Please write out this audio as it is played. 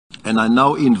And I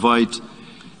now invite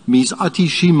Ms.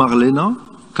 Atishi Marlena,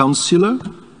 Councillor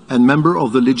and Member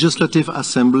of the Legislative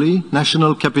Assembly,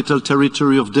 National Capital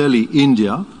Territory of Delhi,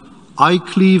 India,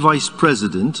 ICLEI Vice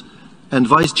President and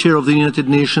Vice Chair of the United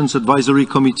Nations Advisory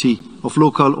Committee of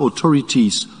Local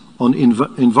Authorities on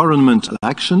Environmental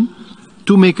Action,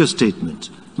 to make a statement.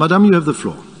 Madam, you have the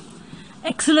floor.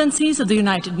 Excellencies of the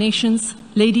United Nations,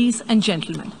 ladies and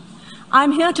gentlemen, I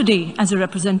am here today as a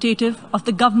representative of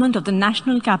the Government of the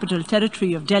National Capital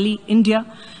Territory of Delhi, India,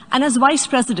 and as Vice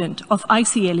President of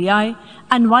ICLEI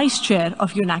and Vice Chair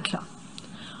of UNACLA.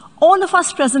 All of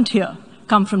us present here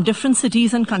come from different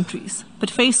cities and countries, but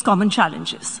face common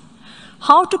challenges.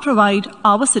 How to provide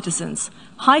our citizens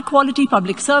high-quality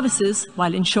public services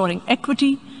while ensuring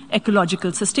equity,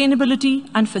 ecological sustainability,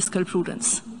 and fiscal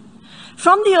prudence.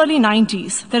 From the early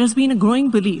 90s, there has been a growing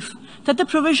belief that the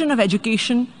provision of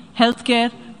education,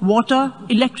 healthcare, water,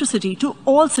 electricity to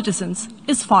all citizens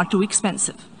is far too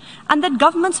expensive, and that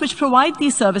governments which provide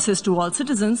these services to all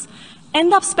citizens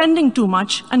end up spending too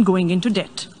much and going into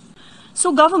debt.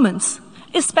 So governments,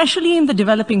 especially in the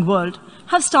developing world,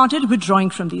 have started withdrawing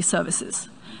from these services.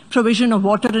 Provision of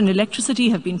water and electricity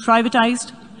have been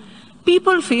privatized.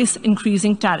 People face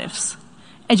increasing tariffs.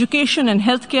 Education and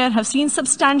healthcare have seen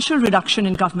substantial reduction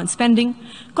in government spending,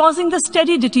 causing the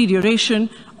steady deterioration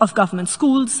of government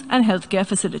schools and healthcare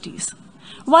facilities.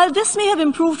 While this may have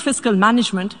improved fiscal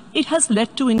management, it has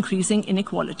led to increasing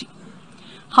inequality.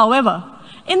 However,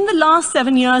 in the last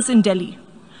 7 years in Delhi,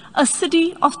 a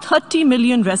city of 30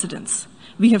 million residents,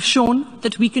 we have shown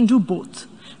that we can do both,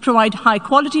 provide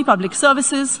high-quality public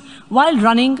services while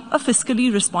running a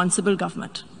fiscally responsible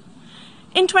government.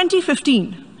 In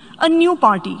 2015, a new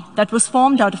party that was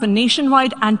formed out of a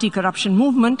nationwide anti-corruption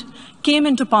movement came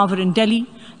into power in Delhi,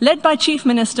 led by Chief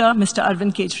Minister Mr.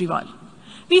 Kejriwal.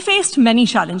 We faced many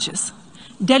challenges.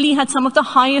 Delhi had some of the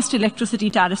highest electricity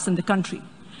tariffs in the country.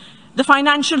 The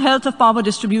financial health of power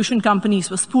distribution companies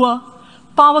was poor,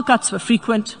 power cuts were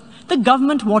frequent, the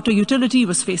government water utility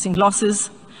was facing losses,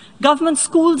 government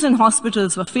schools and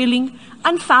hospitals were failing,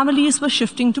 and families were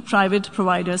shifting to private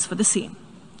providers for the same.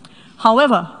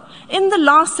 However, in the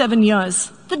last 7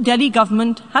 years, the Delhi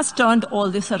government has turned all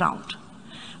this around.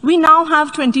 We now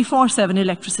have 24/7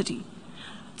 electricity,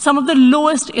 some of the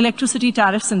lowest electricity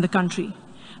tariffs in the country.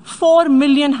 4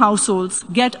 million households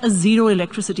get a zero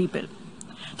electricity bill.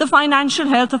 The financial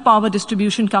health of power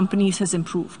distribution companies has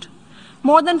improved.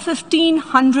 More than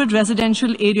 1,500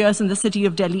 residential areas in the city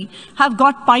of Delhi have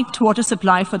got piped water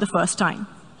supply for the first time.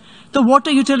 The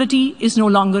water utility is no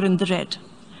longer in the red.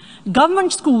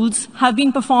 Government schools have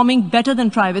been performing better than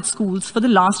private schools for the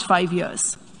last 5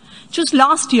 years. Just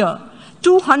last year,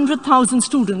 200,000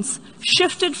 students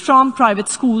shifted from private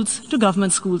schools to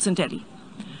government schools in Delhi.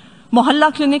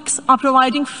 Mohalla clinics are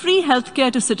providing free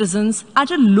healthcare to citizens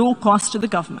at a low cost to the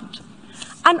government.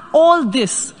 And all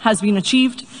this has been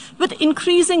achieved with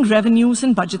increasing revenues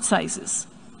and budget sizes.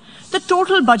 The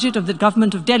total budget of the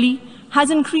government of Delhi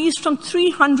has increased from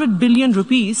 300 billion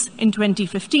rupees in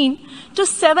 2015 to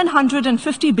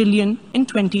 750 billion in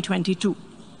 2022.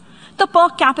 The per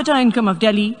capita income of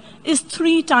Delhi is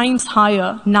 3 times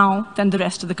higher now than the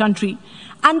rest of the country,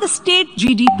 and the state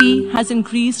GDP has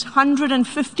increased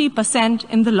 150%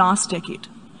 in the last decade.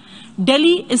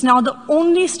 Delhi is now the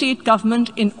only state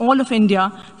government in all of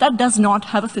India that does not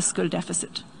have a fiscal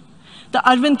deficit. The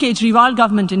Kejriwal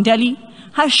government in Delhi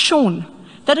has shown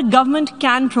that a government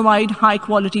can provide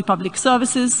high-quality public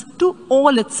services to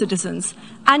all its citizens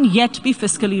and yet be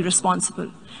fiscally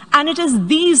responsible. And it is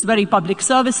these very public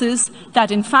services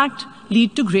that, in fact,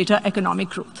 lead to greater economic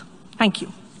growth. Thank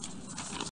you.